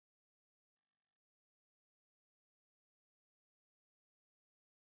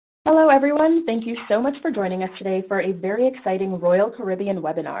Hello, everyone. Thank you so much for joining us today for a very exciting Royal Caribbean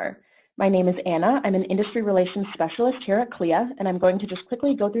webinar. My name is Anna. I'm an Industry Relations Specialist here at CLIA, and I'm going to just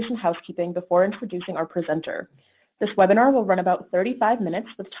quickly go through some housekeeping before introducing our presenter. This webinar will run about 35 minutes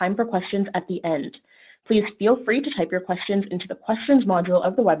with time for questions at the end. Please feel free to type your questions into the questions module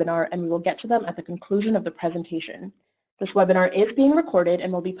of the webinar, and we will get to them at the conclusion of the presentation. This webinar is being recorded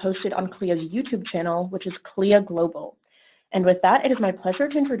and will be posted on CLIA's YouTube channel, which is CLIA Global. And with that, it is my pleasure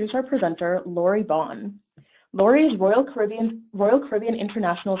to introduce our presenter, Lori Bond. Lori is Royal Caribbean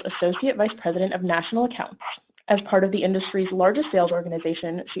International's Associate Vice President of National Accounts. As part of the industry's largest sales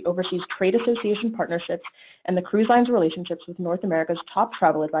organization, she oversees trade association partnerships and the cruise line's relationships with North America's top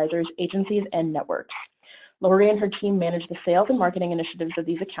travel advisors, agencies, and networks. Lori and her team manage the sales and marketing initiatives of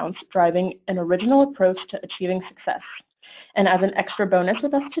these accounts, driving an original approach to achieving success. And as an extra bonus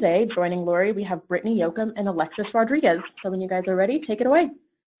with us today, joining Lori, we have Brittany Yoakum and Alexis Rodriguez. So when you guys are ready, take it away.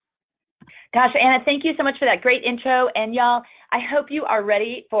 Gosh, Anna, thank you so much for that great intro. And y'all, I hope you are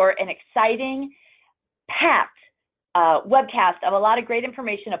ready for an exciting, packed webcast of a lot of great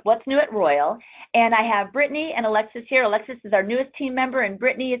information of what's new at Royal. And I have Brittany and Alexis here. Alexis is our newest team member, and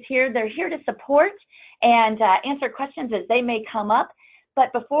Brittany is here. They're here to support and answer questions as they may come up.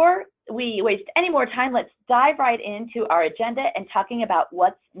 But before we waste any more time, let's dive right into our agenda and talking about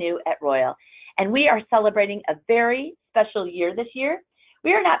what's new at Royal. And we are celebrating a very special year this year.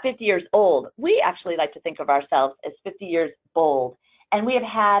 We are not 50 years old. We actually like to think of ourselves as 50 years bold. And we have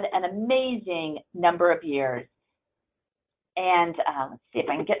had an amazing number of years. And let's see if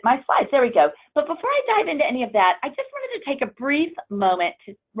I can get my slides. There we go. But before I dive into any of that, I just wanted to take a brief moment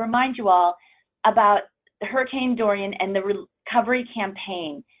to remind you all about Hurricane Dorian and the recovery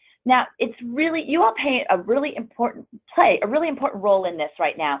campaign. Now, it's really, you all play a really important role in this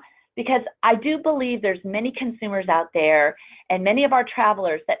right now, because I do believe there's many consumers out there and many of our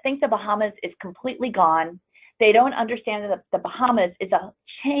travelers that think the Bahamas is completely gone. They don't understand that the Bahamas is a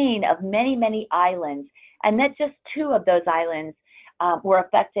chain of many, many islands, and that just 2 of those islands were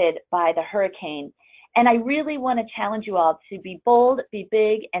affected by the hurricane. And I really want to challenge you all to be bold, be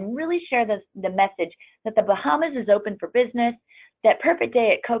big, and really share the message that the Bahamas is open for business, that Perfect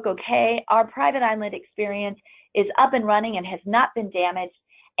Day at Coco Cay, our private island experience, is up and running and has not been damaged.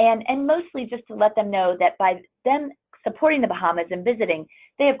 And mostly just to let them know that by them supporting the Bahamas and visiting,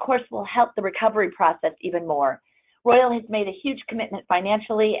 they of course will help the recovery process even more. Royal has made a huge commitment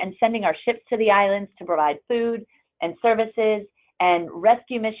financially and sending our ships to the islands to provide food and services and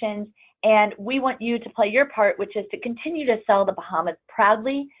rescue missions. And we want you to play your part, which is to continue to sell the Bahamas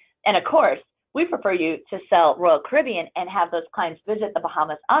proudly. And of course, we prefer you to sell Royal Caribbean and have those clients visit the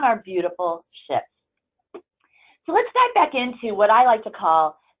Bahamas on our beautiful ships. So let's dive back into what I like to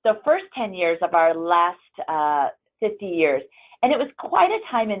call the first 10 years of our last 50 years. And it was quite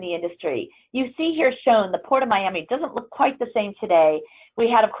a time in the industry. You see here shown the Port of Miami doesn't look quite the same today. We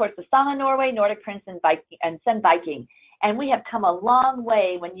had, of course, the Song of Norway, Nordic Prince, and Sun Viking. And we have come a long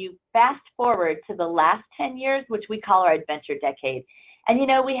way when you fast forward to the last 10 years, which we call our adventure decade. And you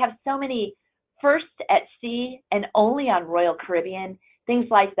know, we have so many firsts at sea and only on Royal Caribbean, things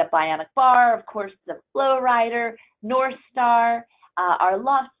like the Bionic Bar, of course, the Flow Rider, North Star, our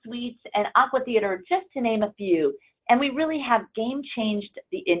Loft Suites, and Aqua Theater, just to name a few. And we really have game-changed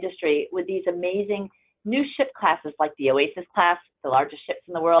the industry with these amazing new ship classes like the Oasis class, the largest ships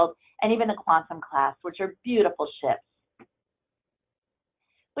in the world, and even the Quantum class, which are beautiful ships.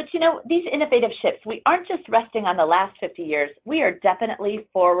 But you know, these innovative ships, we aren't just resting on the last 50 years, we are definitely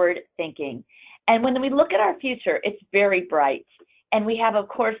forward thinking. And when we look at our future, it's very bright. And we have, of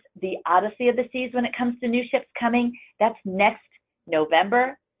course, the Odyssey of the Seas when it comes to new ships coming. That's next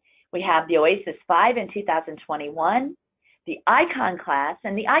November. We have the Oasis 5 in 2021, the Icon class.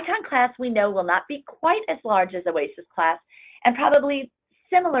 And the Icon class we know will not be quite as large as Oasis class and probably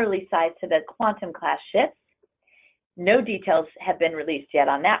similarly sized to the Quantum class ships. No details have been released yet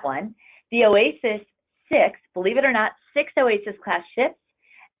on that one. The Oasis 6, believe it or not, 6 Oasis class ships,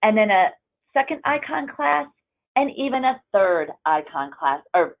 and then a second Icon class, and even a third Icon class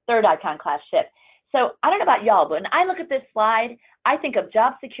ship. So I don't know about y'all, but when I look at this slide, I think of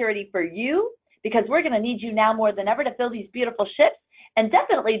job security for you, because we're going to need you now more than ever to fill these beautiful ships, and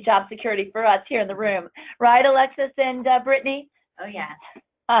definitely job security for us here in the room. Right, Alexis and Brittany? Oh, yeah.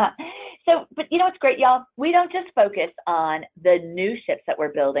 But you know what's great, y'all? We don't just focus on the new ships that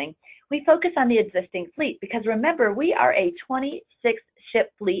we're building. We focus on the existing fleet, because remember, we are a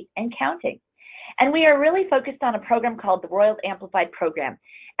 26-ship fleet and counting. And we are really focused on a program called the Royal Amplified Program.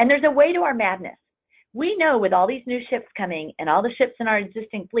 And there's a way to our madness. We know with all these new ships coming and all the ships in our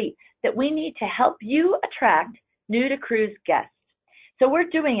existing fleet that we need to help you attract new to cruise guests. So we're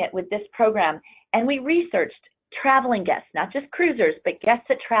doing it with this program, and we researched traveling guests, not just cruisers, but guests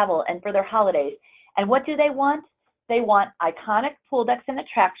that travel and for their holidays. And what do they want? They want iconic pool decks and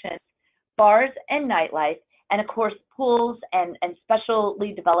attractions, bars and nightlife, and of course, pools and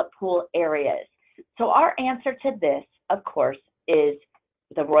specially developed pool areas. So our answer to this, of course, is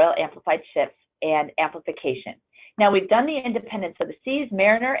the Royal Amplified Ships and amplification. Now, we've done the Independence of the Seas,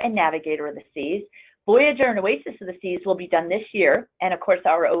 Mariner and Navigator of the Seas. Voyager and Oasis of the Seas will be done this year, and of course,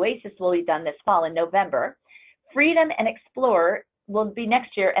 our Oasis will be done this fall in November. Freedom and Explorer will be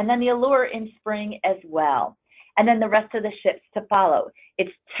next year, and then the Allure in spring as well. And then the rest of the ships to follow.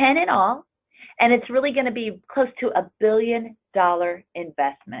 It's 10 in all, and it's really going to be close to $1 billion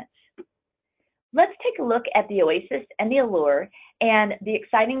investment. Let's take a look at the Oasis and the Allure and the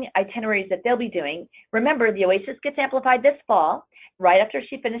exciting itineraries that they'll be doing. Remember, the Oasis gets amplified this fall, right after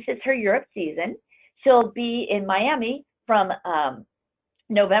she finishes her Europe season. She'll be in Miami from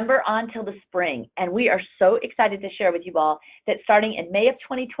November on till the spring. And we are so excited to share with you all that starting in May of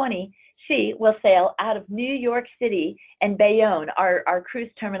 2020, she will sail out of New York City and Bayonne, our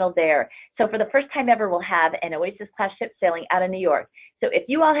cruise terminal there. So for the first time ever, we'll have an Oasis class ship sailing out of New York. So if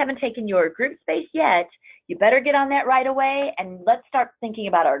you all haven't taken your group space yet, you better get on that right away, and let's start thinking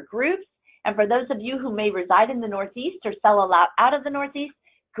about our groups. And for those of you who may reside in the Northeast or sell a lot out of the Northeast,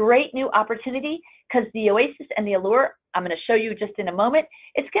 great new opportunity, because the Oasis and the Allure, I'm going to show you just in a moment,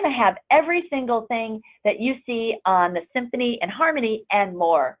 it's going to have every single thing that you see on the Symphony and Harmony and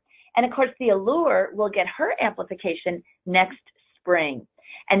more. And of course, the Allure will get her amplification next spring.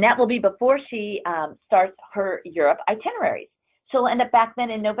 And that will be before she starts her Europe itineraries. She'll end up back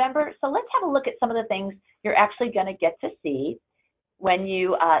then in November. So let's have a look at some of the things you're actually going to get to see when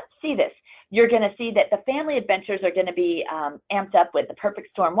you see this. You're going to see that the family adventures are going to be amped up with the Perfect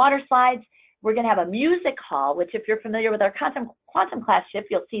Storm water slides. We're going to have a music hall, which if you're familiar with our Quantum class ship,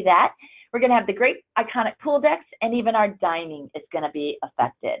 you'll see that. We're going to have the great iconic pool decks, and even our dining is going to be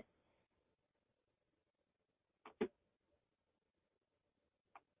affected.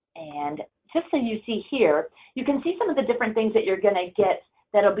 And just so you see here, you can see some of the different things that you're going to get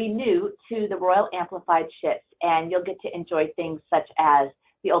that'll be new to the Royal Amplified ships. And you'll get to enjoy things such as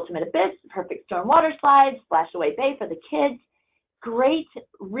the Ultimate Abyss, Perfect Storm water slides, Splash Away Bay for the kids, great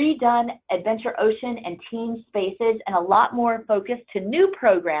redone Adventure Ocean and teen spaces, and a lot more focus to new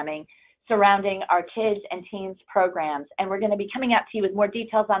programming surrounding our kids and teens programs. And we're going to be coming out to you with more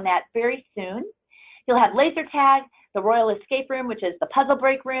details on that very soon. You'll have laser tag, the Royal Escape Room, which is the puzzle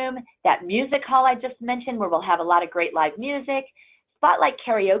break room, that music hall I just mentioned where we'll have a lot of great live music, Spotlight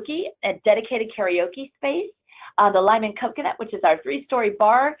Karaoke, a dedicated karaoke space, the Lime and Coconut, which is our 3-story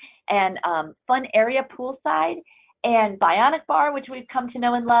bar and fun area poolside, and Bionic Bar, which we've come to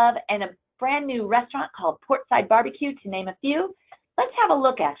know and love, and a brand new restaurant called Portside Barbecue, to name a few. Let's have a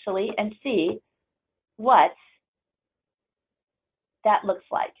look actually and see what that looks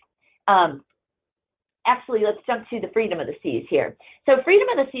like. Actually, let's jump to the Freedom of the Seas here. So Freedom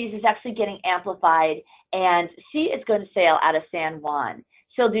of the Seas is actually getting amplified, and she is going to sail out of San Juan.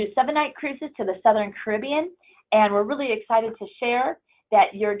 She'll do 7-night cruises to the Southern Caribbean, and we're really excited to share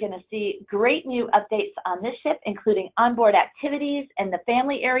that you're going to see great new updates on this ship, including onboard activities and the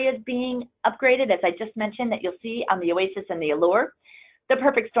family areas being upgraded, as I just mentioned, that you'll see on the Oasis and the Allure, the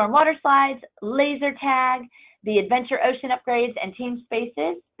Perfect Storm water slides, laser tag, the Adventure Ocean upgrades, and team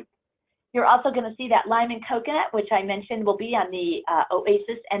spaces. You're also going to see that Lime and Coconut, which I mentioned will be on the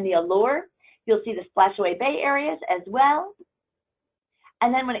Oasis and the Allure. You'll see the Splash Away Bay areas as well.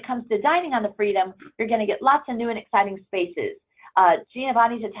 And then when it comes to dining on the Freedom, you're going to get lots of new and exciting spaces.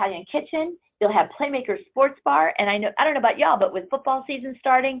 Giovanni's Italian Kitchen, you'll have Playmakers Sports Bar, and I don't know about y'all, but with football season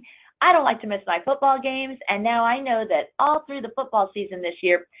starting, I don't like to miss my football games, and now I know that all through the football season this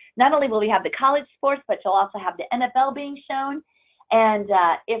year, not only will we have the college sports, but you'll also have the NFL being shown. And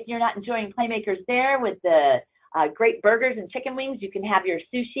if you're not enjoying Playmakers there with the great burgers and chicken wings, you can have your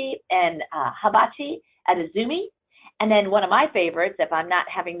sushi and hibachi at Izumi. And then one of my favorites, if I'm not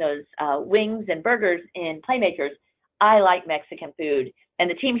having those wings and burgers in Playmakers, I like Mexican food. And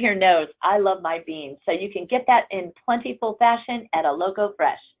the team here knows I love my beans. So you can get that in plentiful fashion at a Loco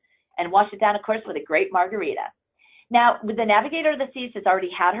Fresh. And wash it down, of course, with a great margarita. Now, with the Navigator of the Seas has already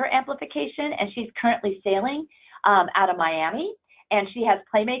had her amplification, and she's currently sailing out of Miami. And she has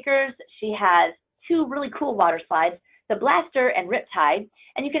Playmakers. She has 2 really cool water slides, the Blaster and Riptide.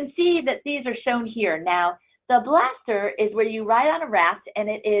 And you can see that these are shown here. Now, the Blaster is where you ride on a raft, and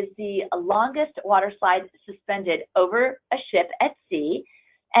it is the longest water slide suspended over a ship at sea.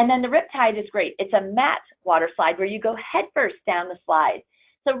 And then the Riptide is great. It's a matte water slide where you go headfirst down the slide.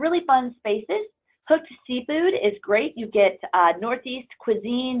 So really fun spaces. Hooked seafood is great. You get Northeast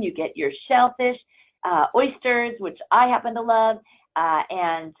cuisine, you get your shellfish, oysters, which I happen to love,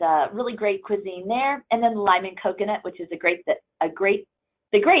 and really great cuisine there. And then lime and coconut, which is the great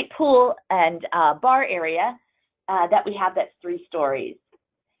pool and bar area that we have that's 3 stories.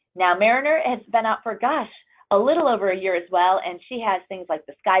 Now, Mariner has been out for, gosh, a little over a year as well, and she has things like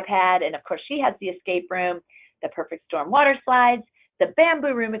the sky pad, and of course she has the escape room, the perfect storm water slides, the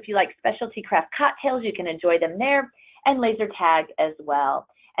bamboo room. If you like specialty craft cocktails, you can enjoy them there, and laser tag as well.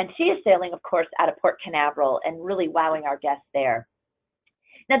 And she is sailing, of course, out of Port Canaveral and really wowing our guests there.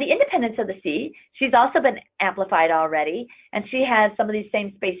 Now, the Independence of the Sea, she's also been amplified already, and she has some of these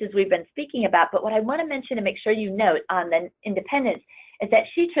same spaces we've been speaking about. But what I want to mention and make sure you note on the Independence is that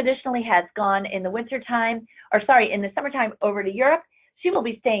she traditionally has gone in the wintertime, in the summertime over to Europe. She will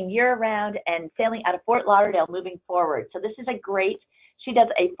be staying year-round and sailing out of Fort Lauderdale moving forward. So this is she does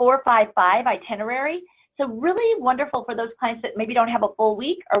a 4-5-5 itinerary. So really wonderful for those clients that maybe don't have a full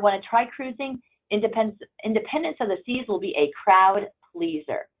week or want to try cruising. Independence of the Seas will be a crowd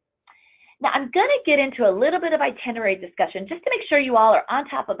pleaser. Now, I'm going to get into a little bit of itinerary discussion just to make sure you all are on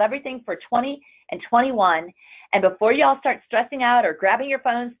top of everything for 20 and 21. And before you all start stressing out or grabbing your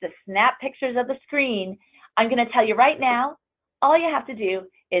phones to snap pictures of the screen, I'm going to tell you right now, all you have to do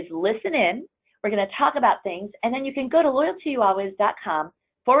is listen in. We're going to talk about things, and then you can go to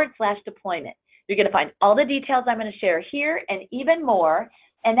loyaltoualways.com/deployment. You're going to find all the details I'm going to share here and even more.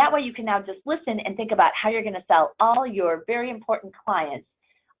 And that way you can now just listen and think about how you're going to sell all your very important clients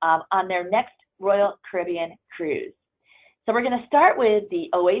on their next Royal Caribbean cruise. So we're going to start with the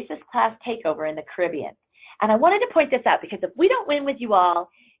Oasis Class Takeover in the Caribbean. And I wanted to point this out because if we don't win with you all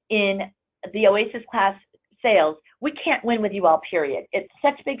in the Oasis Class sales, we can't win with you all, period. It's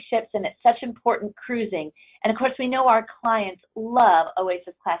such big ships and it's such important cruising. And of course, we know our clients love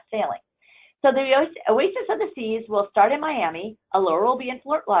Oasis Class sailing. So the Oasis of the Seas will start in Miami. Allure will be in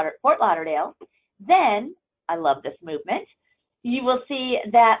Fort Lauderdale. Then, I love this movement, you will see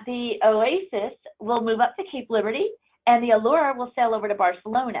that the Oasis will move up to Cape Liberty and the Allure will sail over to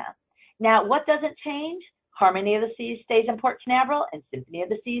Barcelona. Now, what doesn't change? Harmony of the Seas stays in Port Canaveral and Symphony of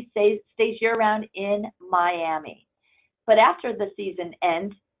the Seas stays year-round in Miami. But after the season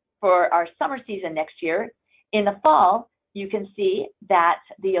ends for our summer season next year, in the fall, you can see that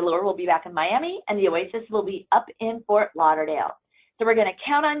the Allure will be back in Miami and the Oasis will be up in Fort Lauderdale. So we're going to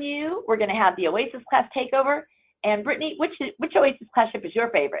count on you. We're going to have the Oasis Class Takeover. And Brittany, which Oasis Class ship is your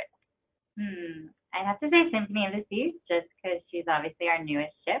favorite? I have to say Symphony of the Seas, just because she's obviously our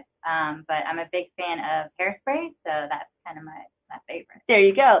newest ship. But I'm a big fan of Hairspray, so that's kind of my favorite. There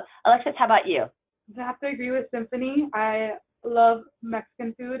you go. Alexis, how about you? I have to agree with Symphony. I love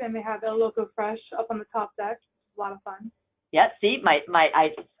Mexican food, and they have El Loco Fresh up on the top deck. It's a lot of fun. Yeah, see,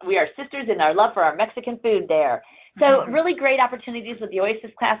 we are sisters in our love for our Mexican food there. So really great opportunities with the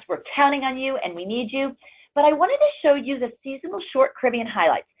Oasis Class. We're counting on you, and we need you. But I wanted to show you the seasonal short Caribbean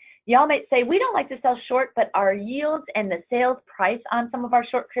highlights. Y'all might say, we don't like to sell short, but our yields and the sales price on some of our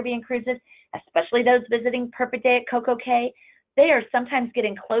short Caribbean cruises, especially those visiting Perfect Day at Coco Cay, they are sometimes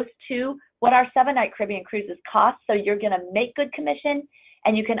getting close to what our 7-night Caribbean cruises cost. So you're going to make good commission,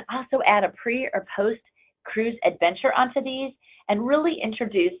 and you can also add a pre or post cruise adventure onto these and really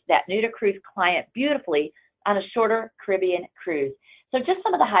introduce that new to cruise client beautifully on a shorter Caribbean cruise. So just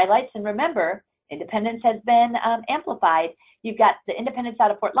some of the highlights, and remember, Independence has been amplified. You've got the Independence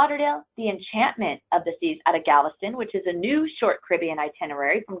out of Fort Lauderdale, the Enchantment of the Seas out of Galveston, which is a new short Caribbean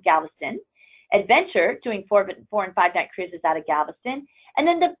itinerary from Galveston, Adventure doing 4- and 5-night cruises out of Galveston, and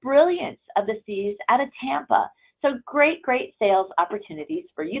then the Brilliance of the Seas out of Tampa. So great sales opportunities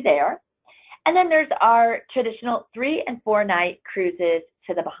for you there. And then there's our traditional 3- and 4-night cruises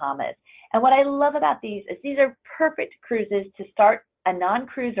to the Bahamas. And what I love about these is these are perfect cruises to start a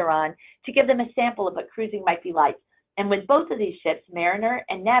non-cruiser on to give them a sample of what cruising might be like. And with both of these ships, Mariner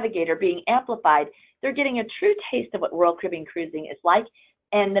and Navigator, being amplified, they're getting a true taste of what Royal Caribbean cruising is like.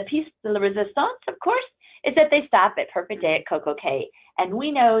 And the piece de la resistance, of course, is that they stop at Perfect Day at Coco Cay. And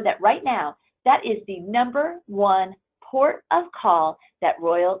we know that right now, that is the #1 port of call that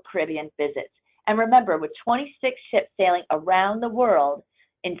Royal Caribbean visits. And remember, with 26 ships sailing around the world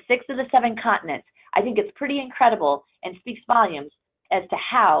in 6 of the 7 continents, I think it's pretty incredible and speaks volumes as to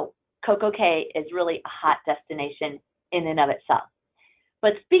how Coco Cay is really a hot destination in and of itself.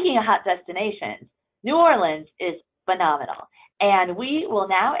 But speaking of hot destinations, New Orleans is phenomenal. And we will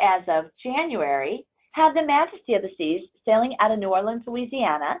now, as of January, have the Majesty of the Seas sailing out of New Orleans,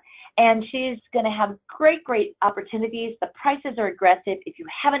 Louisiana. And she's going to have great opportunities. The prices are aggressive. If you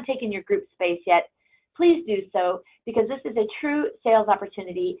haven't taken your group space yet, please do so, because this is a true sales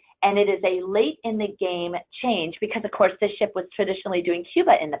opportunity, and it is a late in the game change because, of course, this ship was traditionally doing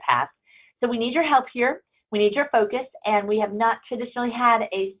Cuba in the past. So we need your help here. We need your focus, and we have not traditionally had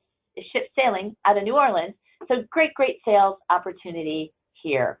a ship sailing out of New Orleans. So great, great sales opportunity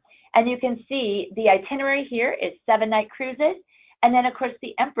here. And you can see the itinerary here is 7-night cruises. And then, of course,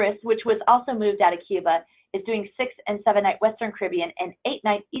 the Empress, which was also moved out of Cuba, is doing 6- and 7-night Western Caribbean and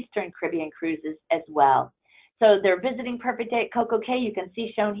 8-night Eastern Caribbean cruises as well. So they're visiting Perfect Day at CocoCay. You can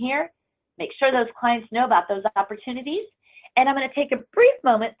see shown here. Make sure those clients know about those opportunities. And I'm going to take a brief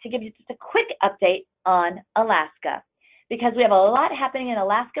moment to give you just a quick update on Alaska, because we have a lot happening in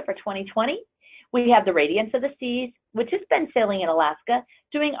Alaska for 2020. We have the Radiance of the Seas, which has been sailing in Alaska,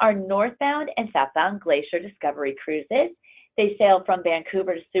 doing our northbound and southbound Glacier Discovery cruises. They sail from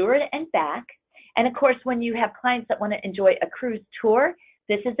Vancouver to Seward and back. And of course, when you have clients that want to enjoy a cruise tour,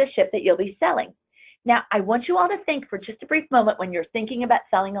 this is the ship that you'll be selling. Now, I want you all to think for just a brief moment when you're thinking about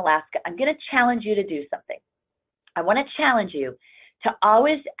selling Alaska. I'm going to challenge you to do something. I want to challenge you to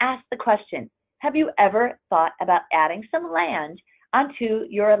always ask the question, have you ever thought about adding some land onto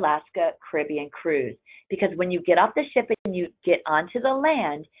your Alaska Caribbean cruise? Because when you get off the ship and you get onto the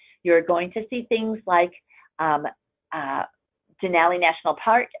land, you're going to see things like Denali National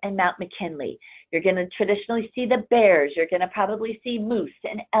Park and Mount McKinley. You're going to traditionally see the bears. You're going to probably see moose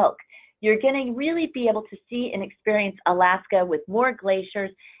and elk. You're going to really be able to see and experience Alaska with more glaciers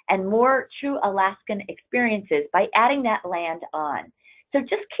and more true Alaskan experiences by adding that land on. So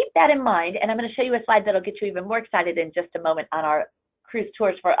just keep that in mind, and I'm going to show you a slide that'll get you even more excited in just a moment on our cruise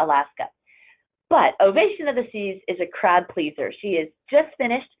tours for Alaska. But Ovation of the Seas is a crowd pleaser. She is just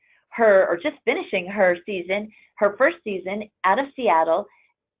finishing her season, her first season out of Seattle.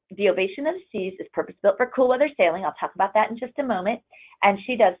 The Ovation of the Seas is purpose-built for cool weather sailing. I'll talk about that in just a moment. And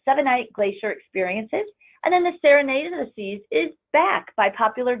she does 7-night glacier experiences. And then the Serenade of the Seas is back by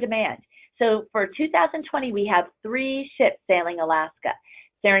popular demand. So for 2020, we have 3 ships sailing Alaska.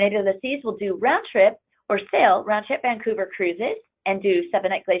 Serenade of the Seas will do round-trip or sail round-trip Vancouver cruises and do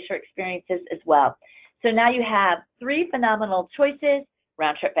 7-night glacier experiences as well. So now you have 3 phenomenal choices: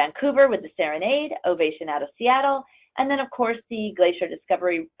 round-trip Vancouver with the Serenade, Ovation out of Seattle, and then, of course, the Glacier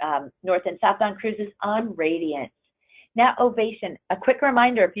Discovery north and southbound cruises on Radiance. Now, Ovation, a quick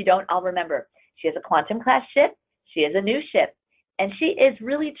reminder if you don't all remember, she is a Quantum-class ship, she is a new ship, and she is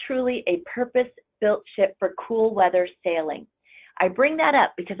really, truly a purpose-built ship for cool weather sailing. I bring that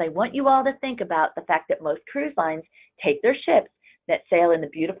up because I want you all to think about the fact that most cruise lines take their ships that sail in the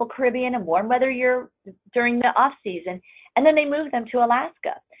beautiful Caribbean and warm weather during the off-season, and then they move them to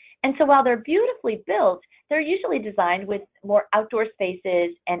Alaska. And so while they're beautifully built, they're usually designed with more outdoor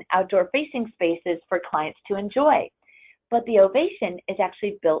spaces and outdoor-facing spaces for clients to enjoy. But the Ovation is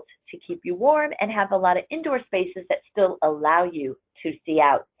actually built to keep you warm and have a lot of indoor spaces that still allow you to see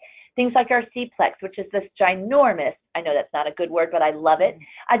out. Things like our Seaplex, which is this ginormous, I know that's not a good word, but I love it,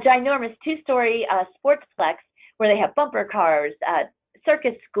 a ginormous 2-story sportsplex where they have bumper cars,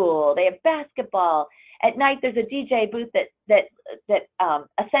 circus school, they have basketball. At night, there's a DJ booth that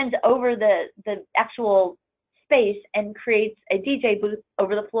ascends over the actual space and creates a DJ booth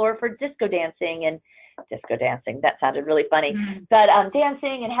over the floor for disco dancing. That sounded really funny. But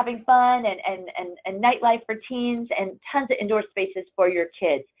dancing and having fun and nightlife for teens and tons of indoor spaces for your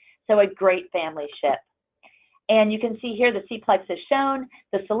kids. So a great family ship. And you can see here the Seaplex is shown,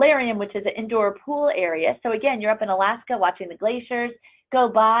 the Solarium, which is an indoor pool area. So again, you're up in Alaska watching the glaciers go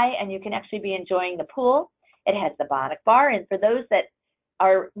by, and you can actually be enjoying the pool. It has the Bionic Bar, and for those that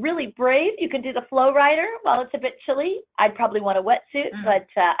are really brave, you can do the Flow Rider while it's a bit chilly. I'd probably want a wetsuit, but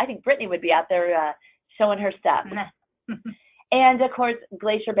I think Brittany would be out there showing her stuff. And of course,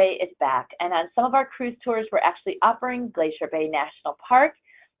 Glacier Bay is back. And on some of our cruise tours, we're actually offering Glacier Bay National Park,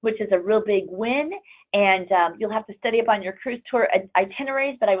 which is a real big win. And you'll have to study up on your cruise tour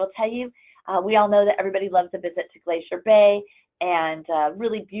itineraries, but I will tell you, we all know that everybody loves a visit to Glacier Bay, and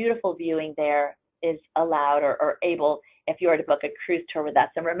really beautiful viewing there is allowed or able if you are to book a cruise tour with us.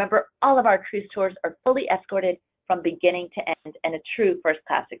 And remember, all of our cruise tours are fully escorted from beginning to end and a true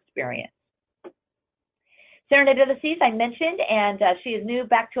first-class experience. Serenade of the Seas, I mentioned, and she is new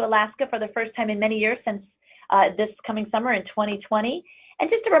back to Alaska for the first time in many years since this coming summer in 2020. And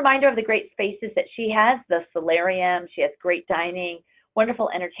just a reminder of the great spaces that she has, the Solarium, she has great dining,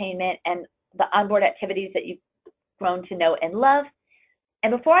 wonderful entertainment, and the onboard activities that you've grown to know and love.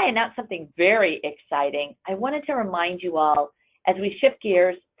 And before I announce something very exciting, I wanted to remind you all as we shift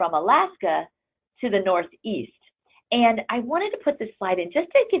gears from Alaska to the Northeast. And I wanted to put this slide in just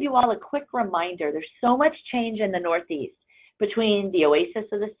to give you all a quick reminder. There's so much change in the Northeast between the Oasis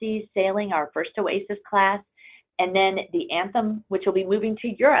of the Seas sailing, our first Oasis class, and then the Anthem, which will be moving to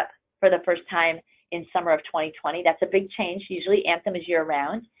Europe for the first time in summer of 2020. That's a big change. Usually Anthem is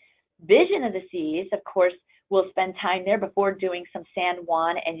year-round. Vision of the Seas, of course, we'll spend time there before doing some San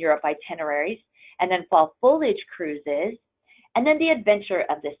Juan and Europe itineraries, and then fall foliage cruises, and then the Adventure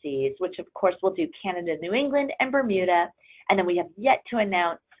of the Seas, which of course we'll do Canada, New England, and Bermuda, and then we have yet to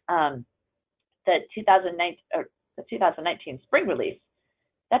announce the 2019 spring release.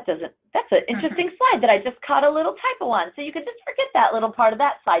 That's an interesting slide that I just caught a little typo on, so you could just forget that little part of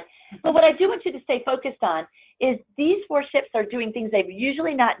that slide. But what I do want you to stay focused on is these 4 ships are doing things they've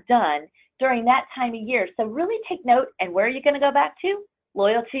usually not done during that time of year. So really take note, and where are you going to go back to?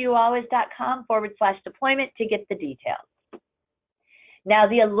 loyaltoyoualways.com/deployment to get the details. Now,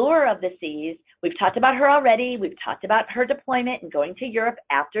 the Allure of the Seas, we've talked about her already. We've talked about her deployment and going to Europe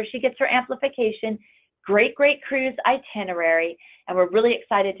after she gets her amplification. Great, great cruise itinerary, and we're really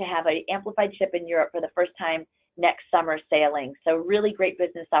excited to have an amplified ship in Europe for the first time next summer sailing. So really great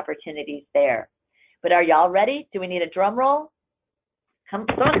business opportunities there. But are y'all ready? Do we need a drum roll? Come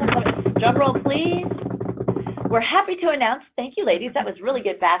on. Drum roll, please. We're happy to announce, thank you, ladies, that was really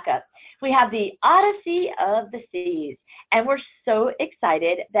good backup. We have the Odyssey of the Seas, and we're so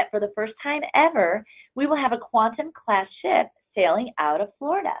excited that for the first time ever, we will have a Quantum-class ship sailing out of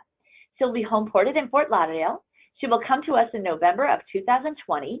Florida. She'll be home ported in Fort Lauderdale. She will come to us in November of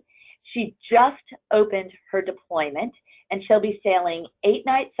 2020. She just opened her deployment, and she'll be sailing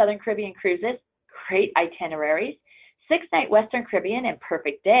 8-night Southern Caribbean cruises, great itineraries, 6-night Western Caribbean and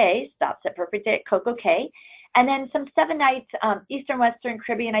Perfect Day, stops at Perfect Day at Coco Cay, and then some 7-night Eastern Western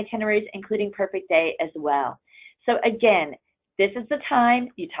Caribbean itineraries, including Perfect Day as well. So again, this is the time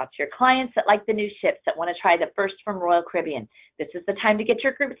you talk to your clients that like the new ships, that want to try the first from Royal Caribbean. This is the time to get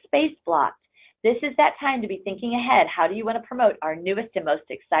your group space blocked. This is that time to be thinking ahead. How do you want to promote our newest and most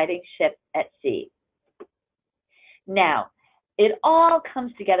exciting ship at sea? Now, it all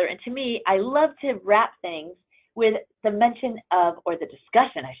comes together, and to me, I love to wrap things with the mention of, or the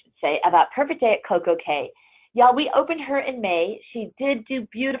discussion, I should say, about Perfect Day at Coco Cay. Y'all, we opened her in May. She did do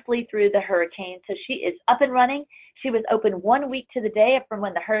beautifully through the hurricane, so she is up and running. She was open 1 week to the day from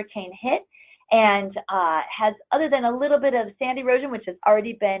when the hurricane hit, and has, other than a little bit of sand erosion, which has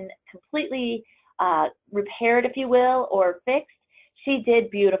already been completely repaired, if you will, or fixed, she did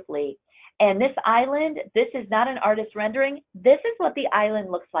beautifully. And this island, this is not an artist rendering. This is what the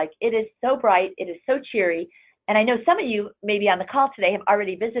island looks like. It is so bright. It is so cheery. And I know some of you, maybe on the call today, have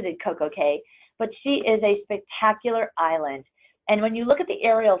already visited Coco Cay, but she is a spectacular island. And when you look at the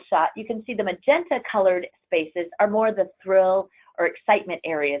aerial shot, you can see the magenta colored spaces are more the thrill or excitement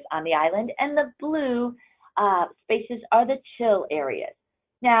areas on the island, and the blue spaces are the chill areas.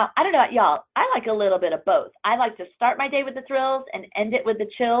 Now, I don't know about y'all, I like a little bit of both. I like to start my day with the thrills and end it with the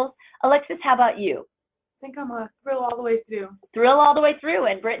chills. Alexis, how about you? I think I'm a thrill all the way through. Thrill all the way through.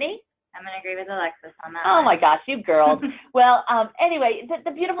 And Brittany? I'm going to agree with Alexis on that. Oh my gosh, you girls. Well, anyway,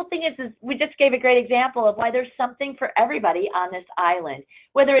 the beautiful thing is we just gave a great example of why there's something for everybody on this island.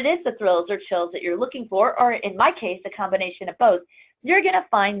 Whether it is the thrills or chills that you're looking for, or in my case, a combination of both, you're going to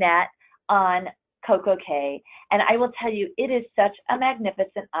find that on Coco Cay. And I will tell you, it is such a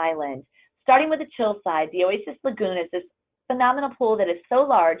magnificent island. Starting with the chill side, the Oasis Lagoon is this phenomenal pool that is so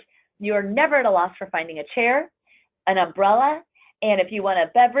large, you're never at a loss for finding a chair, an umbrella, and if you want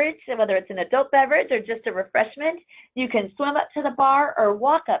a beverage, whether it's an adult beverage or just a refreshment, you can swim up to the bar or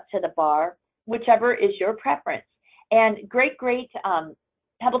walk up to the bar, whichever is your preference. And great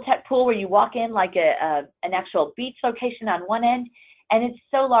Pebble Tech pool where you walk in like an actual beach location on one end, and it's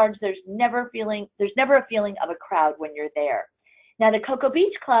so large there's never a feeling of a crowd when you're there. Now the Cocoa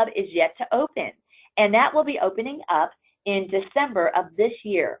Beach Club is yet to open, and that will be opening up in December of this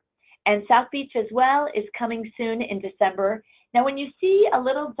year. And South Beach as well is coming soon in December. Now, when you see a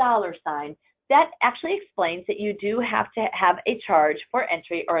little dollar sign, that actually explains that you do have to have a charge for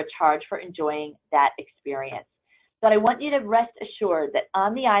entry or a charge for enjoying that experience. But I want you to rest assured that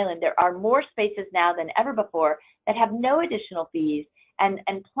on the island, there are more spaces now than ever before that have no additional fees and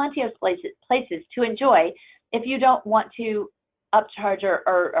plenty of places to enjoy if you don't want to upcharge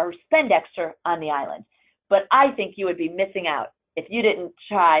or spend extra on the island. But I think you would be missing out if you didn't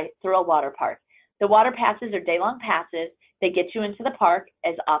try Thrill Water Park. The water passes are day-long passes. They get you into the park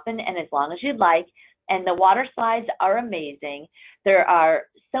as often and as long as you'd like, and the water slides are amazing. There are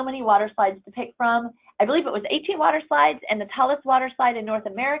so many water slides to pick from. I believe it was 18 water slides, and the tallest water slide in North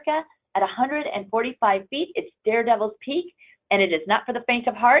America at 145 feet. It's Daredevil's Peak, and it is not for the faint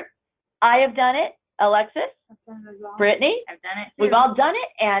of heart. I have done it. Alexis? I've done it as well. Brittany? I've done it too. We've all done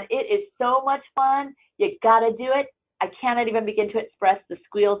it, and it is so much fun. You got to do it. I cannot even begin to express the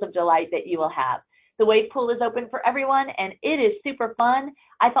squeals of delight that you will have. The wave pool is open for everyone, and it is super fun.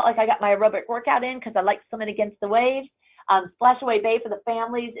 I felt like I got my aerobic workout in because I like swimming against the waves. Splashaway Bay for the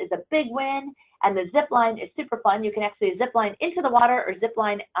families is a big win, and the zip line is super fun. You can actually zip line into the water or zip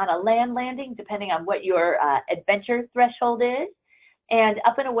line on a land landing, depending on what your adventure threshold is. And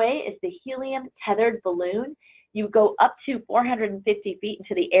up and away is the helium tethered balloon. You go up to 450 feet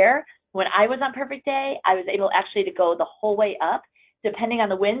into the air. When I was on Perfect Day, I was able actually to go the whole way up. Depending on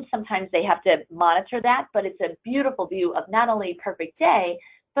the wind, sometimes they have to monitor that, but it's a beautiful view of not only Perfect Day,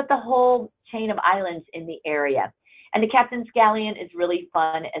 but the whole chain of islands in the area. And the Captain's Galleon is really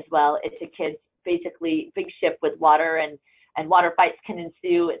fun as well. It's a kid's basically big ship with water, and water fights can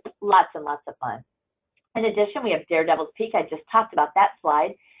ensue. It's lots and lots of fun. In addition, we have Daredevil's Peak. I just talked about that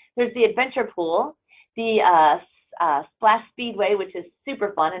slide. There's the adventure pool, the Splash Speedway, which is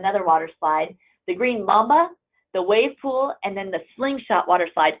super fun, another water slide, the Green Mamba, the wave pool, and then the slingshot water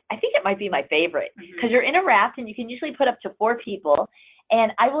slide. I think it might be my favorite because you're in a raft and you can usually put up to 4 people.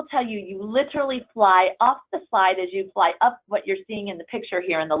 And I will tell you, you literally fly off the slide as you fly up what you're seeing in the picture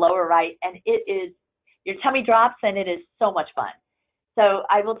here in the lower right. And it is, your tummy drops, and it is so much fun. So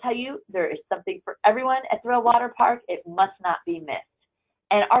I will tell you, there is something for everyone at Thrill Water Park. It must not be missed.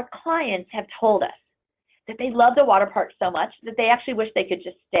 And our clients have told us that they love the water park so much that they actually wish they could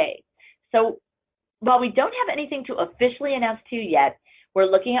just stay. So while we don't have anything to officially announce to you yet, we're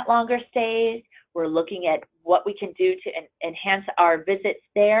looking at longer stays. We're looking at what we can do to enhance our visits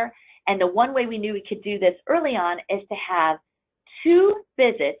there. And the one way we knew we could do this early on is to have 2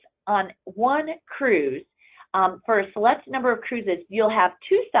 visits on 1 cruise. For a select number of cruises, you'll have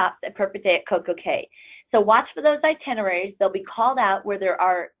 2 stops at Perfect Day at Coco Cay. So watch for those itineraries. They'll be called out where there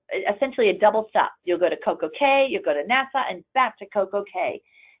are essentially a double stop. You'll go to Coco Cay, you'll go to Nassau, and back to Coco Cay.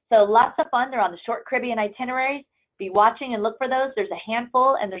 So lots of fun. They're on the short Caribbean itineraries. Be watching and look for those. There's a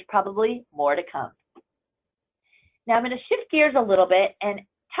handful, and there's probably more to come. Now I'm going to shift gears a little bit and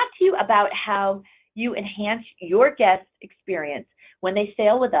talk to you about how you enhance your guest experience when they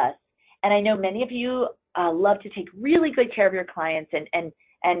sail with us. And I know many of you love to take really good care of your clients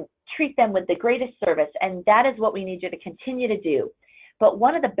and treat them with the greatest service, and that is what we need you to continue to do. But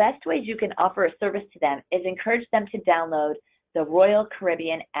one of the best ways you can offer a service to them is encourage them to download the Royal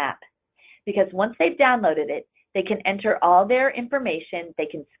Caribbean app. Because once they've downloaded it, they can enter all their information, they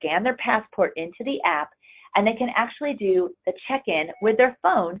can scan their passport into the app, and they can actually do the check-in with their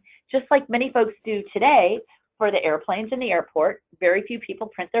phone, just like many folks do today for the airplanes in the airport. Very few people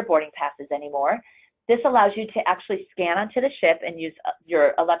print their boarding passes anymore. This allows you to actually scan onto the ship and use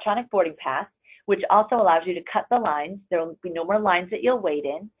your electronic boarding pass, which also allows you to cut the lines. There will be no more lines that you'll wait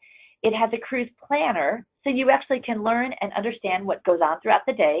in. It has a cruise planner, so you actually can learn and understand what goes on throughout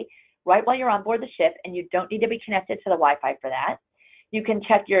the day right while you're on board the ship, and you don't need to be connected to the Wi-Fi for that. You can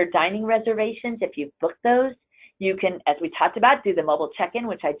check your dining reservations if you've booked those. You can, as we talked about, do the mobile check-in,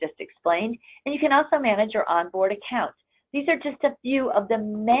 which I just explained, and you can also manage your onboard account. These are just a few of the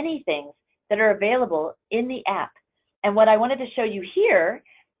many things that are available in the app. And what I wanted to show you here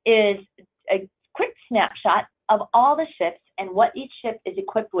is a quick snapshot of all the ships and what each ship is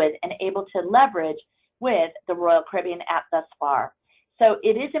equipped with and able to leverage with the Royal Caribbean app thus far. So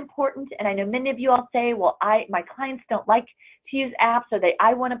it is important, and I know many of you all say, well, my clients don't like to use apps, or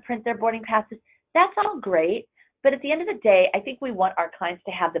I want to print their boarding passes. That's all great, but at the end of the day, I think we want our clients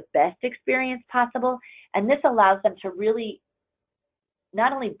to have the best experience possible, and this allows them to really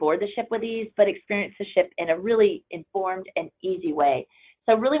not only board the ship with ease, but experience the ship in a really informed and easy way.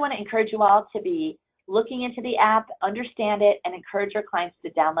 So I really want to encourage you all to be looking into the app, understand it, and encourage your clients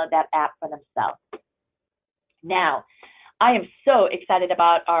to download that app for themselves. Now, I am so excited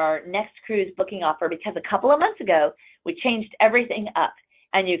about our next cruise booking offer because a couple of months ago, we changed everything up,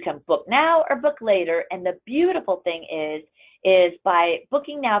 and you can book now or book later. And the beautiful thing is by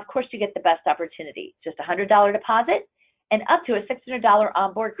booking now, of course, you get the best opportunity, just a $100 deposit and up to a $600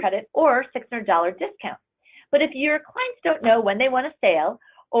 onboard credit or $600 discount. But if your clients don't know when they want to sail,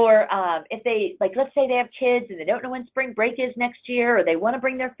 or if they, like, let's say they have kids and they don't know when spring break is next year, or they want to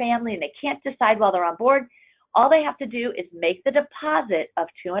bring their family and they can't decide while they're on board, all they have to do is make the deposit of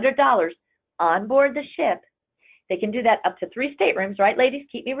 $200 on board the ship. They can do that up to 3 staterooms, right, ladies?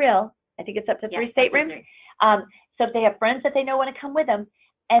 Keep me real. I think it's up to 3 staterooms. So if they have friends that they know want to come with them,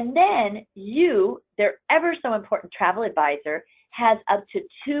 and then you, their ever so important travel advisor, has up to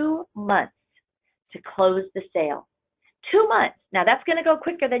 2 months to close the sale. 2 months. Now that's going to go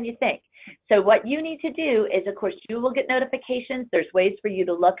quicker than you think. So what you need to do is, of course, you will get notifications. There's ways for you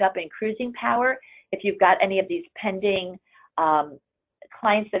to look up in Cruising Power if you've got any of these pending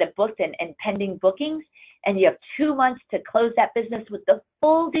clients that have booked and pending bookings. and you have 2 months to close that business with the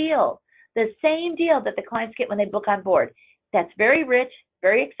full deal, the same deal that the clients get when they book on board. That's very rich,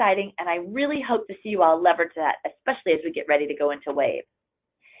 very exciting, and I really hope to see you all leverage that, especially as we get ready to go into Wave.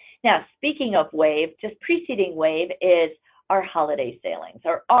 Now, speaking of Wave, just preceding Wave is our holiday sailings,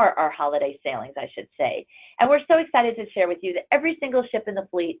 or are our holiday sailings, I should say. And we're so excited to share with you that every single ship in the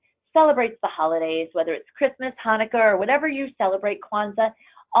fleet celebrates the holidays, whether it's Christmas, Hanukkah, or whatever you celebrate, Kwanzaa.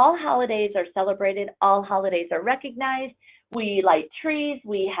 All holidays are celebrated, all holidays are recognized. We light trees,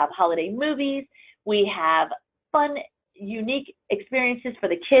 we have holiday movies, we have fun, unique experiences for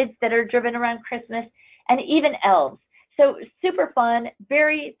the kids that are driven around Christmas, and even elves. So super fun,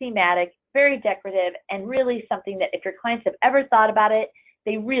 very thematic, very decorative, and really something that if your clients have ever thought about it,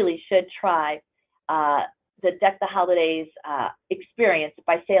 they really should try the Deck the Holidays experience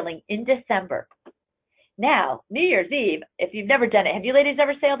by sailing in December. Now, New Year's Eve, if you've never done it, have you ladies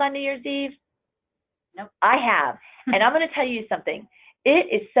ever sailed on New Year's Eve? Nope. I have, and I'm going to tell you something. It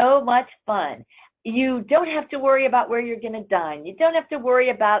is so much fun. You don't have to worry about where you're going to dine. You don't have to worry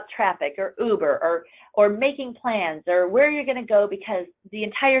about traffic or Uber or making plans or where you're going to go, because the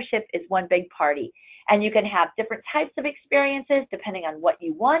entire ship is one big party. And you can have different types of experiences depending on what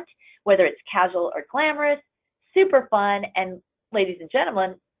you want, whether it's casual or glamorous, super fun. And ladies and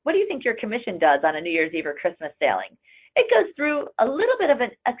gentlemen, what do you think your commission does on a New Year's Eve or Christmas sailing? It goes through a little bit of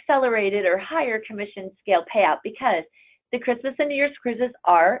an accelerated or higher commission scale payout, because the Christmas and New Year's cruises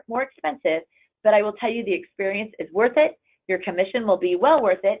are more expensive. But I will tell you, the experience is worth it. Your commission will be well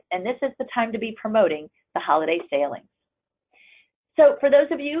worth it. And this is the time to be promoting the holiday sailings. So for those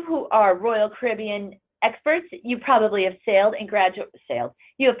of you who are Royal Caribbean experts, you probably have sailed and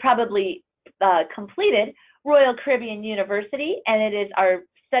You have probably completed Royal Caribbean University, and it is our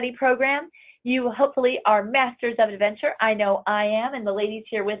study program. You hopefully are masters of adventure. I know I am, and the ladies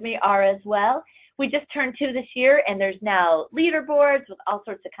here with me are as well. We just turned 2 this year, and there's now leaderboards with all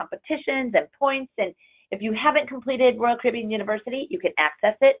sorts of competitions and points. And if you haven't completed Royal Caribbean University, you can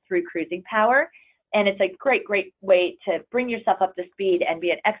access it through Cruising Power. And it's a great, great way to bring yourself up to speed and be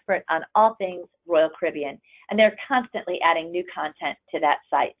an expert on all things Royal Caribbean. And they're constantly adding new content to that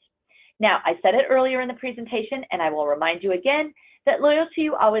site. Now, I said it earlier in the presentation, and I will remind you again, that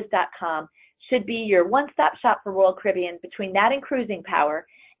loyaltoyoualways.com should be your one-stop shop for Royal Caribbean. Between that and Cruising Power,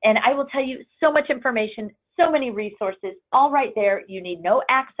 and I will tell you so much information, so many resources, all right there. You need no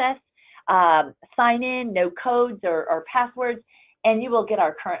access, sign in, no codes or passwords, and you will get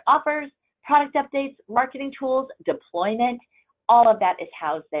our current offers, product updates, marketing tools, deployment. All of that is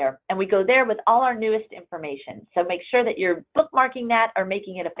housed there. And we go there with all our newest information. So make sure that you're bookmarking that or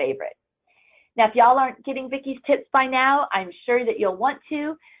making it a favorite. Now, if y'all aren't getting Vicki's tips by now, I'm sure that you'll want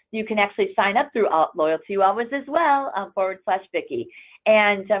to. You can actually sign up through Loyal to You Always as well, /Vicki.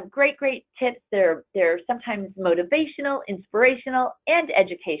 And great, great tips. They're sometimes motivational, inspirational, and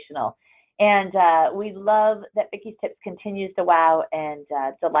educational. And we love that Vicki's tips continues to wow and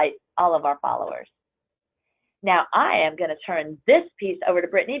delight all of our followers. Now, I am going to turn this piece over to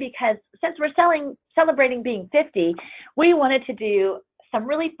Brittany, because since we're celebrating being 50, we wanted to do some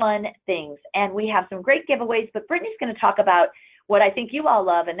really fun things. And we have some great giveaways, but Brittany's going to talk about what I think you all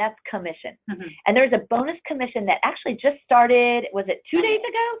love, and that's commission. Mm-hmm. And there's a bonus commission that actually just started, was it 2 days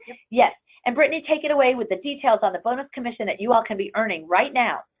ago? Yep. Yes. And Brittany, take it away with the details on the bonus commission that you all can be earning right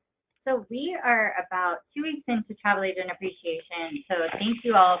now. So we are about 2 weeks into Travel Agent Appreciation. So thank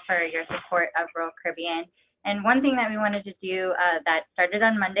you all for your support of Royal Caribbean. And one thing that we wanted to do that started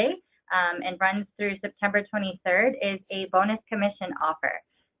on Monday and runs through September 23rd is a bonus commission offer.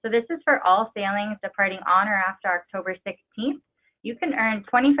 So this is for all sailings departing on or after October 16th. You can earn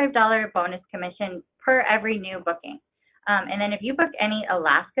 $25 bonus commission per every new booking. And then if you book any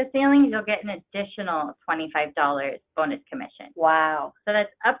Alaska sailings, you'll get an additional $25 bonus commission. Wow. So that's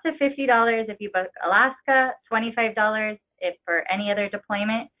up to $50 if you book Alaska, $25 if for any other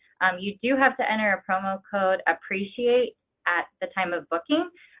deployment. You do have to enter a promo code APPRECIATE at the time of booking,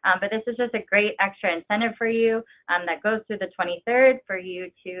 but this is just a great extra incentive for you that goes through the 23rd for you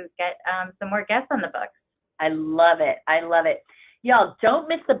to get some more guests on the books. I love it. I love it. Y'all, don't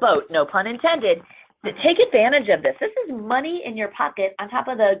miss the boat, no pun intended. Take advantage of this. This is money in your pocket on top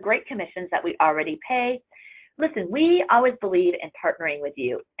of the great commissions that we already pay. Listen, we always believe in partnering with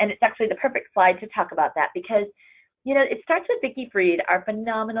you, and it's actually the perfect slide to talk about that, because you know, it starts with Vicki Freed, our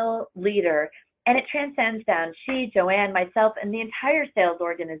phenomenal leader, and it transcends down. She, Joanne, myself, and the entire sales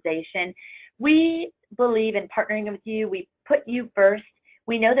organization. We believe in partnering with you. We put you first.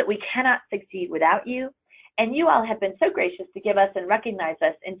 We know that we cannot succeed without you. And you all have been so gracious to give us and recognize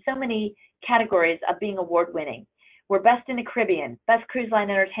us in so many categories of being award-winning. We're best in the Caribbean, best cruise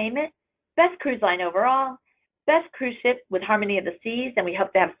line entertainment, best cruise line overall, best cruise ship with Harmony of the Seas, and we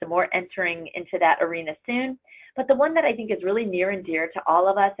hope to have some more entering into that arena soon. But the one that I think is really near and dear to all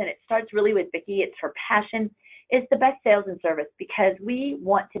of us, and it starts really with Vicki, it's her passion, is the best sales and service, because we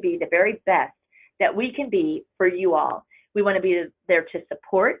want to be the very best that we can be for you all. We want to be there to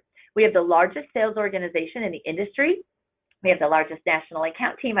support. We have the largest sales organization in the industry. We have the largest national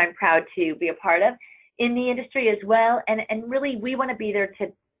account team I'm proud to be a part of in the industry as well. And really, we want to be there to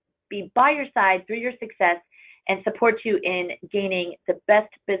be by your side through your success and support you in gaining the best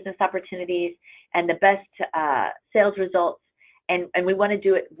business opportunities and the best sales results. And we want to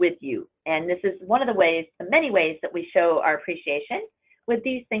do it with you. And this is one of the ways, the many ways that we show our appreciation with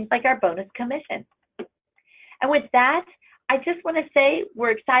these things like our bonus commission. And with that, I just want to say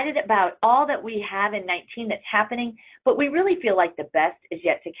we're excited about all that we have in 19 that's happening, but we really feel like the best is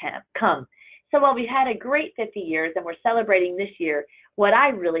yet to come. So while we've had a great 50 years and we're celebrating this year, what I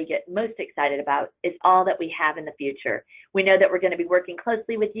really get most excited about is all that we have in the future. We know that we're going to be working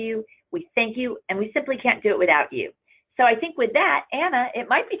closely with you. We thank you, and we simply can't do it without you. So I think with that, Anna, it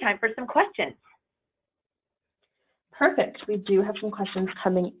might be time for some questions. Perfect. We do have some questions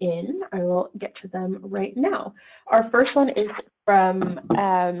coming in. I will get to them right now. Our first one is from,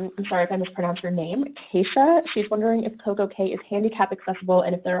 I'm sorry if I mispronounced her name, Keisha. She's wondering if CocoCay is handicap accessible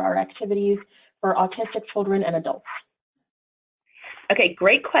and if there are activities for autistic children and adults. Okay,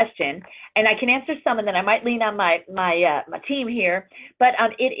 great question. And I can answer some, and then I might lean on my team here. But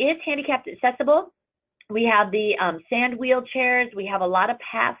it is handicapped accessible. We have the sand wheelchairs. We have a lot of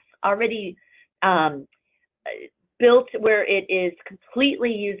paths already built where it is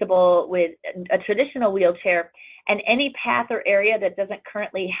completely usable with a traditional wheelchair, and any path or area that doesn't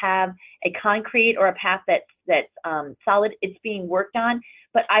currently have a concrete or a path that's solid, it's being worked on.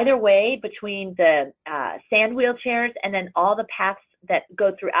 But either way, between the sand wheelchairs and then all the paths that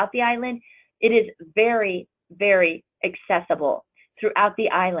go throughout the island, it is very, very accessible throughout the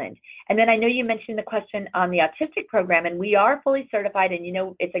island. And then I know you mentioned the question on the autistic program, and we are fully certified, and you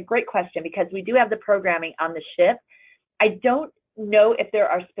know, it's a great question because we do have the programming on the ship. I don't know if there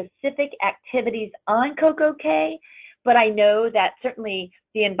are specific activities on CocoCay, but I know that certainly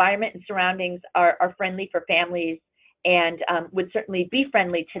the environment and surroundings are friendly for families and would certainly be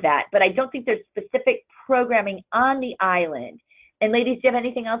friendly to that. But I don't think there's specific programming on the island. And ladies, do you have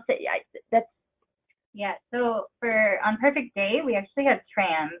anything else that's? Yeah, so on Perfect Day, we actually have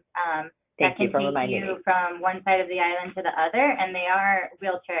trams that can take you from one side of the island to the other, and they are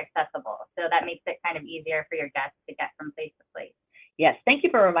wheelchair accessible. So that makes it kind of easier for your guests to get from place to place. Yes, thank you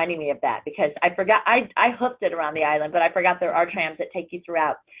for reminding me of that, because I forgot, I hooked it around the island, but I forgot there are trams that take you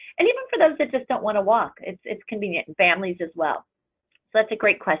throughout. And even for those that just don't want to walk, it's convenient, and families as well. So that's a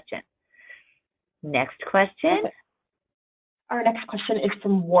great question. Next question. Our next question is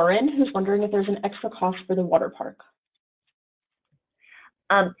from Warren, who's wondering if there's an extra cost for the water park.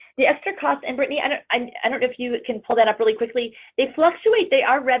 The extra cost, and Brittany, I don't know if you can pull that up really quickly. They fluctuate. They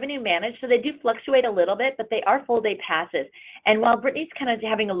are revenue managed, so they do fluctuate a little bit, but they are full day passes. And while Brittany's kind of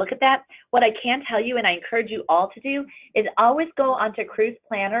having a look at that, what I can tell you, and I encourage you all to do, is always go onto Cruise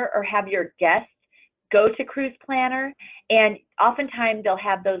Planner or have your guests go to Cruise Planner, and oftentimes they'll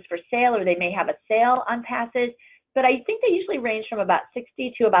have those for sale, or they may have a sale on passes. But I think they usually range from about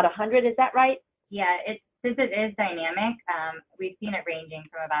 60 to about 100. Is that right? Yeah, since it is dynamic, we've seen it ranging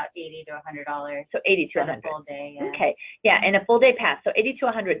from about $80 to $100. So 80 to 100. A full day. Yeah. Okay. Yeah, and a full day pass. So 80 to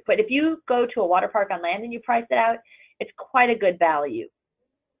 100. But if you go to a water park on land and you price it out, it's quite a good value.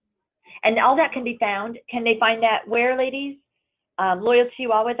 And all that can be found. Can they find that where, ladies? Loyal to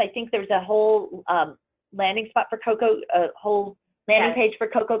You Always. I think there's a whole landing spot for Coco, a whole landing page for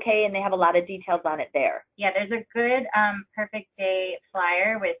CocoCay, and they have a lot of details on it there. Yeah, there's a good Perfect Day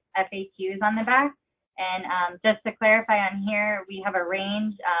flyer with FAQs on the back. And just to clarify on here, we have a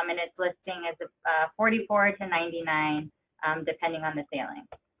range, and it's listing as $44 to $99, depending on the sailing.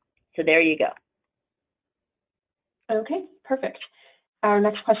 So there you go. Okay, perfect. Our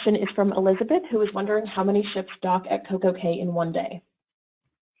next question is from Elizabeth, who is wondering how many ships dock at CocoCay in one day.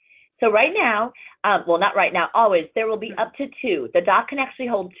 So right now, well, not right now, always, there will be up to 2. The dock can actually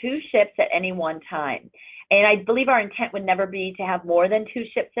hold 2 ships at any one time. And I believe our intent would never be to have more than 2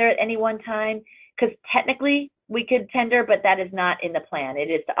 ships there at any one time, because technically we could tender, but that is not in the plan.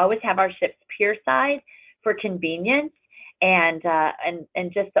 It is to always have our ships pierside for convenience and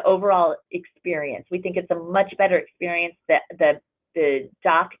just the overall experience. We think it's a much better experience. That the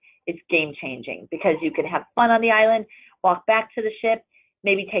dock is game changing because you can have fun on the island, walk back to the ship,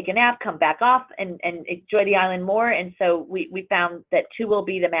 maybe take a nap, come back off, and enjoy the island more. And so we found that 2 will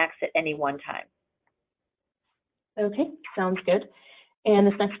be the max at any one time. Okay, sounds good. And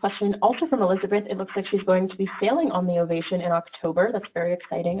this next question, also from Elizabeth, it looks like she's going to be sailing on the Ovation in October. That's very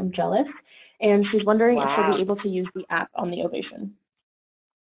exciting. I'm jealous. And she's wondering if she'll be able to use the app on the Ovation.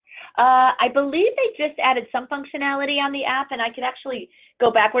 I believe they just added some functionality on the app, and I could actually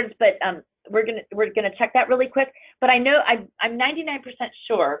go backwards, but we're gonna check that really quick. But I know I'm 99%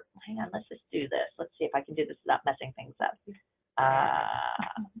 sure. Hang on, let's just do this. Let's see if I can do this without messing things up.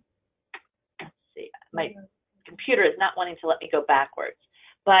 Let's see. My computer is not wanting to let me go backwards,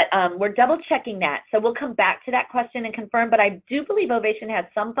 but we're double checking that. So we'll come back to that question and confirm. But I do believe Ovation has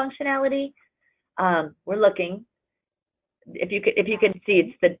some functionality. We're looking. If you can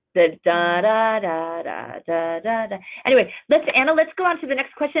see, it's the da da da da da da da. Anyway, Anna, let's go on to the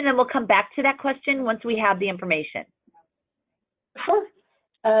next question, and we'll come back to that question once we have the information. Sure.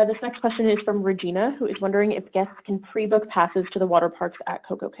 This next question is from Regina, who is wondering if guests can pre-book passes to the water parks at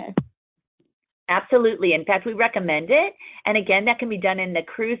CocoCay. Absolutely. In fact, we recommend it. And again, that can be done in the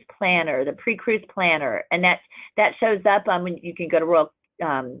cruise planner, the pre-cruise planner, and that shows up when you can go to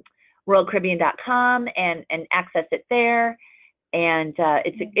RoyalCaribbean.com and access it there. And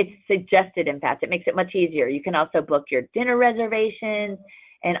it's suggested, in fact. It makes it much easier. You can also book your dinner reservations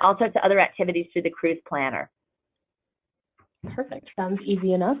and all sorts of other activities through the cruise planner. Perfect. Sounds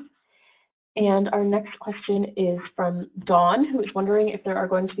easy enough. And our next question is from Dawn, who is wondering if there are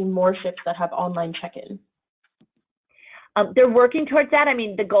going to be more ships that have online check-in. They're working towards that. I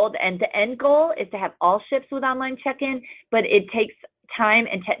mean, the end goal is to have all ships with online check-in, but it takes time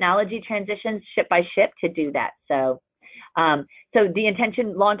and technology transitions ship by ship to do that. So the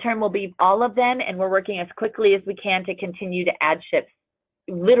intention long-term will be all of them, and we're working as quickly as we can to continue to add ships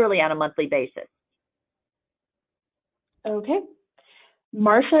literally on a monthly basis. Okay.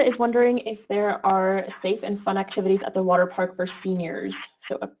 Marsha is wondering if there are safe and fun activities at the water park for seniors,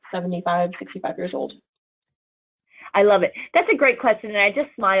 so up 75, 65 years old. I love it. That's a great question, and I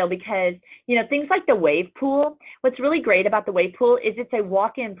just smile because, things like the wave pool, what's really great about the wave pool is it's a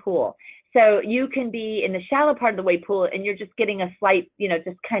walk-in pool. So you can be in the shallow part of the wave pool, and you're just getting a slight,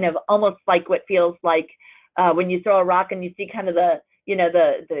 just kind of almost like what feels like when you throw a rock and you see kind of the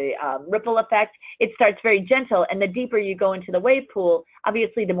ripple effect. It starts very gentle, and the deeper you go into the wave pool,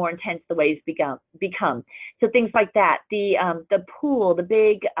 obviously the more intense the waves become. So things like that. The pool, the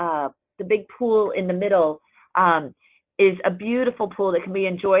big pool in the middle, is a beautiful pool that can be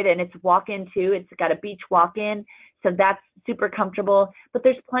enjoyed, and it's walk-in too. It's got a beach walk-in, so that's super comfortable. But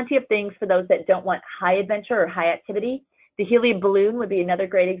there's plenty of things for those that don't want high adventure or high activity. The helium balloon would be another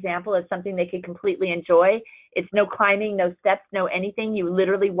great example of something they could completely enjoy. It's no climbing, no steps, no anything. You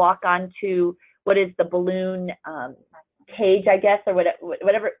literally walk onto what is the balloon cage, I guess, or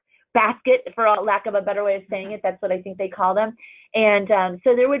whatever, basket, for lack of a better way of saying it. That's what I think they call them. And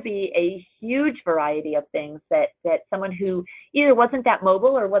so there would be a huge variety of things that someone who either wasn't that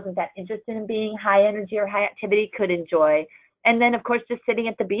mobile or wasn't that interested in being high energy or high activity could enjoy. And then, of course, just sitting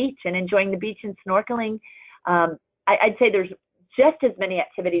at the beach and enjoying the beach and snorkeling. I'd say there's just as many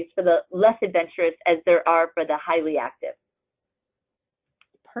activities for the less adventurous as there are for the highly active.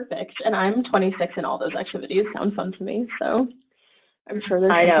 Perfect. And I'm 26 and all those activities sound fun to me. So I'm sure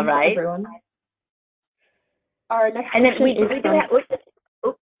there's something for everyone. Our next question is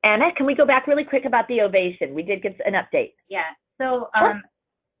from Anna, can we go back really quick about the Ovation? We did get an update. Yeah. So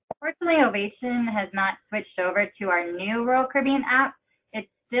unfortunately, Ovation has not switched over to our new Royal Caribbean app. It's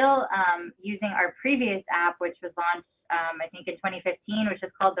still using our previous app, which was launched, I think, in 2015, which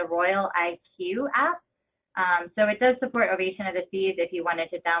is called the Royal IQ app. So it does support Ovation of the Seas if you wanted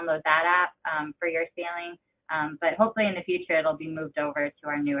to download that app for your sailing. But hopefully in the future, it'll be moved over to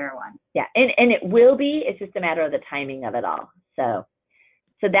our newer one. Yeah, and it will be. It's just a matter of the timing of it all. So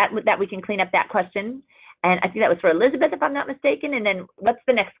that we can clean up that question. And I think that was for Elizabeth, if I'm not mistaken. And then what's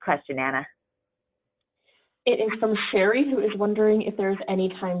the next question, Anna? It is from Sherry, who is wondering if there's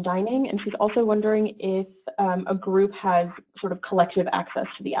anytime dining, and she's also wondering if a group has sort of collective access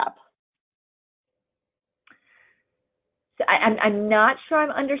to the app. So I'm not sure I'm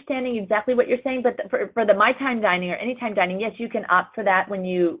understanding exactly what you're saying, but for the my time dining or anytime dining, yes, you can opt for that when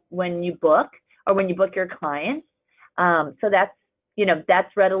you book or when you book your clients. So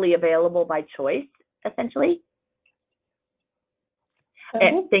that's readily available by choice, essentially. Okay.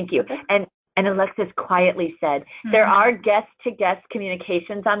 And thank you. And Alexis quietly said, there are guest-to-guest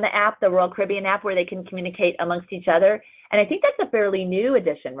communications on the app, the Royal Caribbean app, where they can communicate amongst each other. And I think that's a fairly new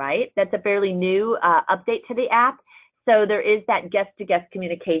addition, right? That's a fairly new update to the app. So there is that guest-to-guest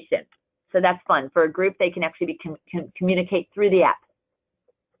communication. So that's fun. For a group, they can actually communicate through the app.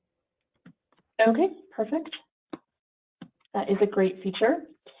 Okay, perfect. That is a great feature.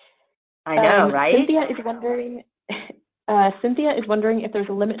 I know, right? Cynthia is wondering, Cynthia is wondering if there's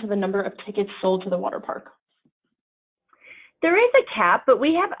a limit to the number of tickets sold to the water park. There is a cap, but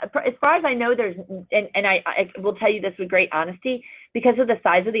we have, as far as I know, there's, and I will tell you this with great honesty, because of the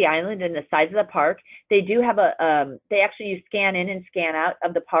size of the island and the size of the park, they do have they actually use scan in and scan out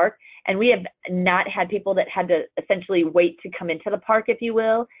of the park, and we have not had people that had to essentially wait to come into the park, if you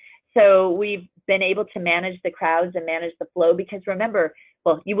will. So we've been able to manage the crowds and manage the flow, because remember,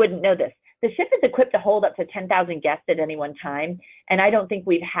 well, you wouldn't know this, the ship is equipped to hold up to 10,000 guests at any one time, and I don't think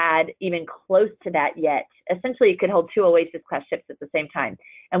we've had even close to that yet. Essentially, it could hold 2 Oasis-class ships at the same time,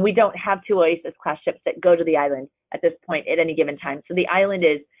 and we don't have 2 Oasis-class ships that go to the island at this point at any given time. So the island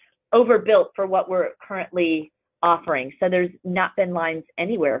is overbuilt for what we're currently offering. So there's not been lines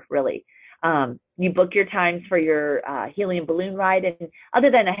anywhere, really. You book your times for your helium balloon ride, and other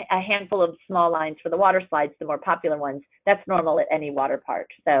than a handful of small lines for the water slides, the more popular ones, that's normal at any water park.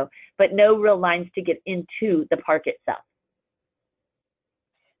 So, but no real lines to get into the park itself.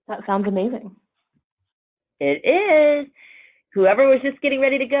 That sounds amazing. It is. Whoever was just getting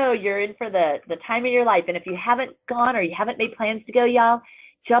ready to go, you're in for the time of your life. And if you haven't gone or you haven't made plans to go, y'all,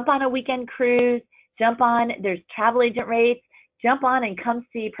 jump on a weekend cruise, jump on, there's travel agent rates, jump on and come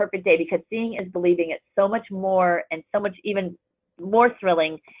see Perfect Day, because seeing is believing. It's so much more, and so much even more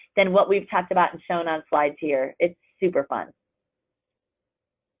thrilling than what we've talked about and shown on slides here. It's super fun.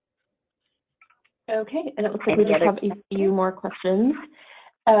 Okay, and it looks like we just have a few more questions.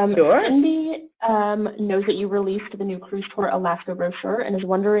 Sure. Cindy knows that you released the new Cruise Tour Alaska brochure and is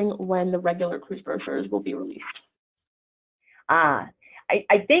wondering when the regular cruise brochures will be released.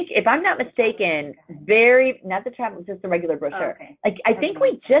 I think, if I'm not mistaken, not the travel, just the regular brochure. Okay. Like, I think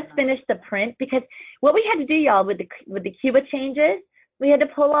we just finished the print, because what we had to do, y'all, with the Cuba changes, we had to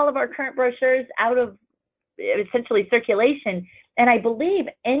pull all of our current brochures out of essentially circulation. And I believe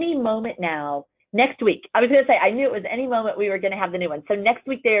any moment now, next week, I was going to say, I knew it was any moment we were going to have the new one. So next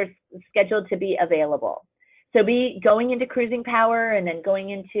week they're scheduled to be available. So be going into Cruising Power and then going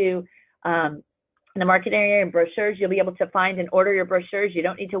into the market area and brochures. You'll be able to find and order your brochures. You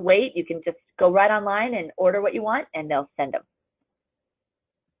don't need to wait. You can just go right online and order what you want, and they'll send them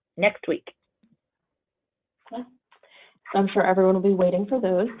next week. So I'm sure everyone will be waiting for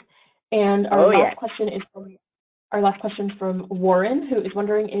those. And our last question is from Warren, who is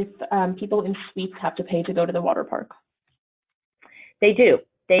wondering if people in suites have to pay to go to the water park. They do.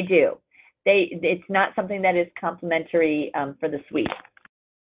 They do. It's not something that is complimentary for the suite.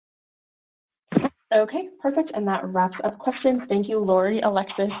 Okay, perfect. And that wraps up questions. Thank you, Lori,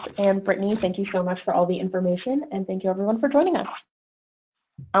 Alexis, and Brittany. Thank you so much for all the information, and thank you everyone for joining us.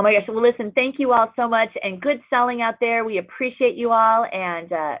 Oh my gosh, well listen, thank you all so much, and good selling out there. We appreciate you all, and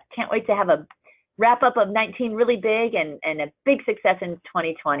can't wait to have a wrap up of 19 really big and a big success in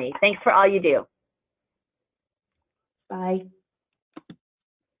 2020. Thanks for all you do. Bye.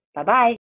 Bye-bye.